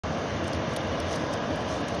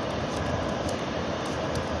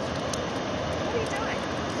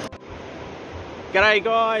G'day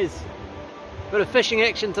guys, bit of fishing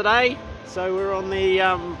action today. So we're on the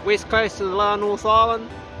west coast of the Lower North Island.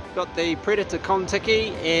 Got the predator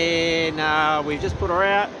Kontiki, and we've just put her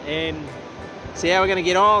out and see how we're going to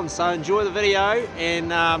get on. So enjoy the video, and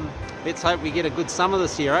let's hope we get a good summer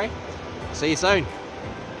this year, eh? See you soon.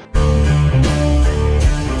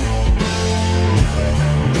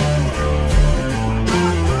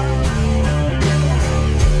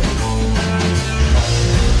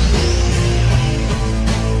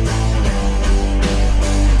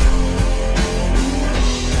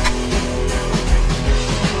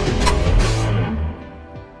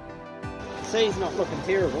 Sea's not looking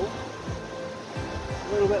terrible.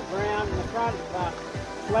 A little bit brown in the front, but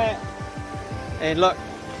flat. And look,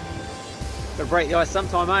 got to break the ice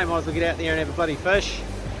sometime, eh? Might as well get out there and have a bloody fish.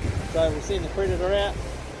 So we'll send the predator out,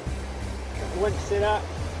 got the winch set up,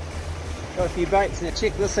 got a few baits. Now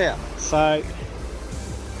check this out. So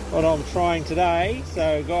what I'm trying today,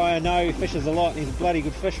 so a guy I know fishes a lot and he's a bloody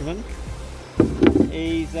good fisherman.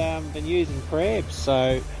 He's been using crabs,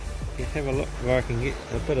 so you have a look if I can get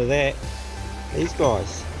a bit of that. These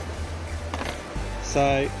guys.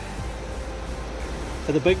 So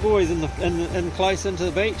for the big boys in close into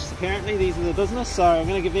the beach, apparently these are the business. So I'm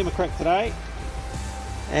going to give them a crack today.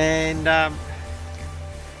 And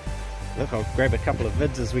look, I'll grab a couple of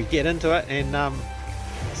vids as we get into it and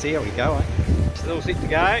see how we go. Eh? She's all set to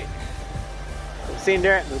go. We'll send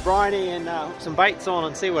her out to the briny and hook some baits on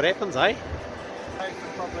and see what happens, eh? For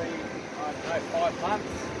probably, I don't know, 5 months.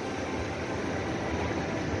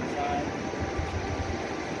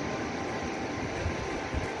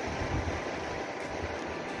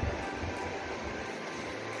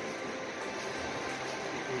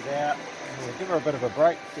 Out. We'll give her a bit of a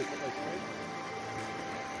break.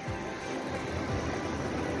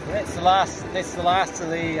 So that's the last of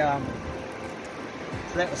the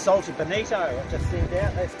so that was salted bonito I just sent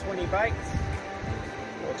out. That's 20 baits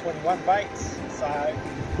or 21 baits. So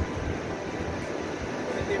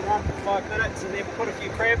let them run for 5 minutes and then we'll put a few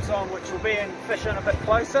crabs on, which will be in fish in a bit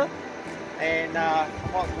closer. And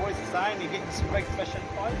from what the boys are saying, you're getting some big fish in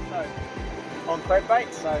close, so on crab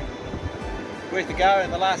bait. So worth a go,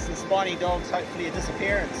 and the last of the spiny dogs hopefully are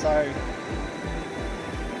disappearing, so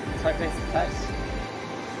let's hope that's the case.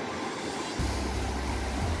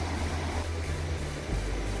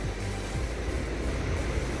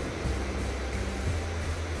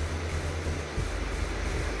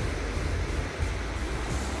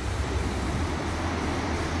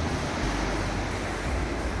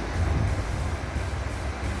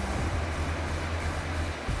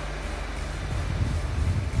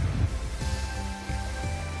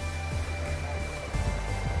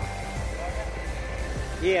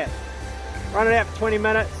 Yeah, run it out for 20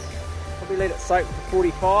 minutes, probably let it soak for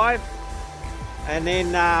 45, and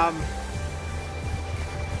then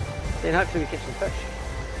hopefully we catch some fish.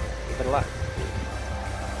 A bit of luck.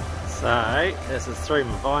 So this is through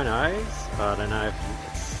my binos. I don't know if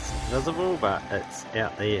it's visible, but it's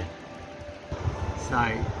out there.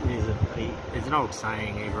 So there's an old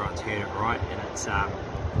saying, everyone's heard it, right? And it's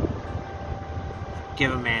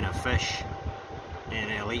give a man a fish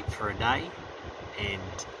and he'll eat for a day. And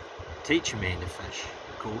teach a man to fish,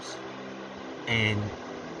 of course, and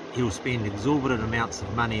he'll spend exorbitant amounts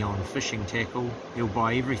of money on fishing tackle. He'll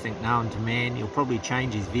buy everything known to man. He'll probably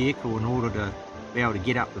change his vehicle in order to be able to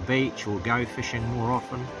get up the beach or go fishing more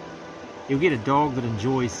often. He'll get a dog that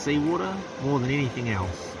enjoys seawater more than anything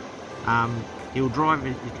else. He'll drag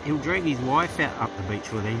his wife out up the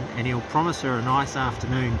beach with him, and he'll promise her a nice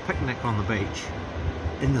afternoon picnic on the beach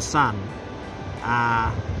in the sun,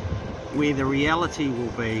 where the reality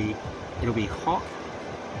will be, it'll be hot,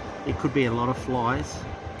 there could be a lot of flies,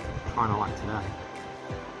 kind of like today,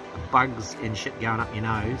 bugs and shit going up your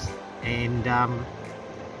nose, and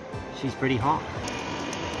she's pretty hot.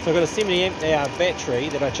 So I've got a 70 amp hour battery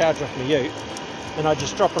that I charge off my ute, and I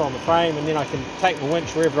just drop it on the frame, and then I can take my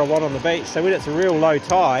winch wherever I want on the beach. So when it's a real low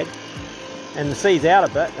tide and the sea's out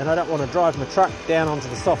a bit and I don't want to drive my truck down onto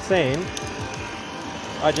the soft sand,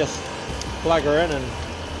 I just plug her in and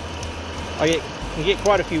I can get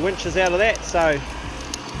quite a few winches out of that. So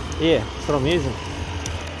yeah, that's what I'm using.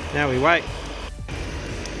 Now we wait.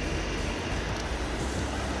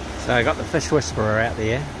 So I got the fish whisperer out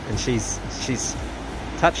there, and she's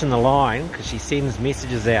touching the line because she sends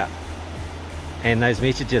messages out, and those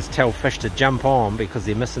messages tell fish to jump on because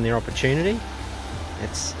they're missing their opportunity.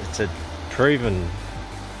 It's a proven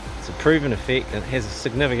effect, and it has a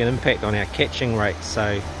significant impact on our catching rate.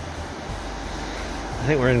 So I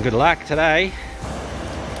think we're in good luck today. What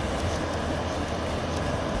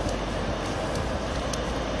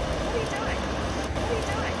are you doing? What are you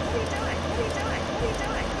doing? What are you doing? What are you doing?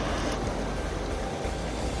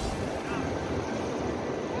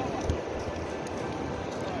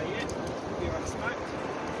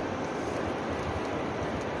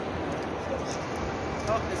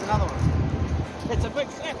 There's another one. It's a big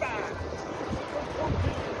snapper.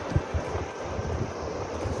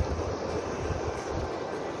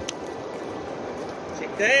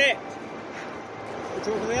 Check that. We're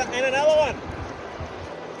talking about, and another one.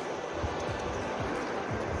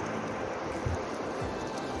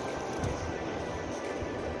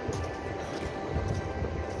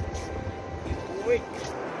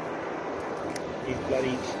 These bloody,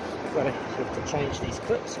 you've got to have to change these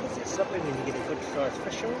clips because they're slipping when you get a good sized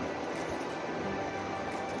fish on.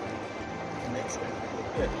 And that's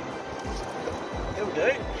good. It'll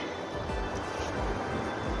do.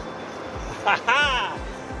 Ha ha!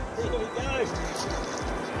 There we go.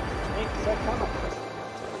 Thanks for coming.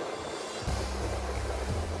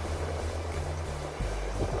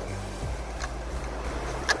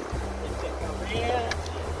 Let that come here.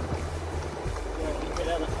 Get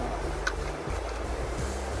that other side.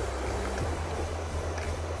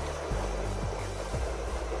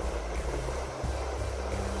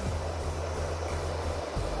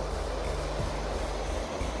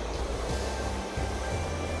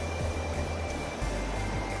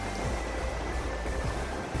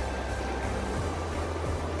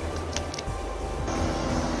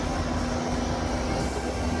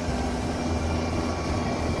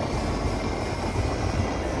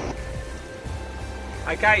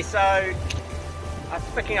 Okay, so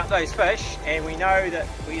after picking up those fish, and we know that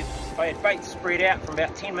I had bait spread out from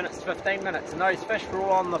about 10 minutes to 15 minutes, and those fish were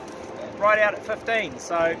all on the right out at 15.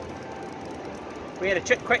 So we had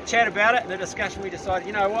a quick chat about it. In the discussion, we decided,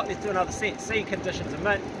 you know what, let's do another set. Sea conditions are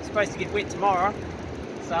mint. It's supposed to get wet tomorrow,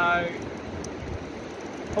 so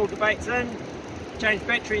pulled the baits in, changed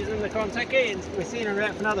batteries in the Kontiki, and we're sending it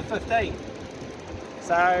out for another 15.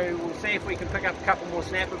 So we'll see if we can pick up a couple more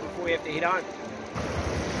snapper before we have to head home.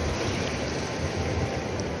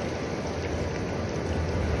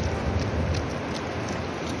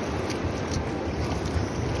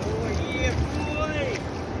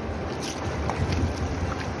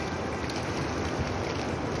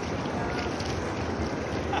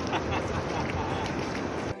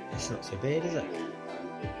 It's not so bad, is it?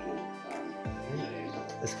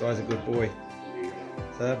 This guy's a good boy.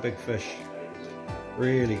 So big fish,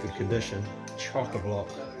 really good condition, chock-a-block.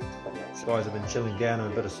 These guys have been chilling down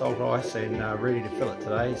on a bit of salt ice and ready to fill it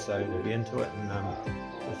today, so we'll be into it and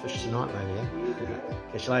we'll fish tonight maybe, yeah?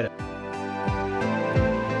 Catch you later.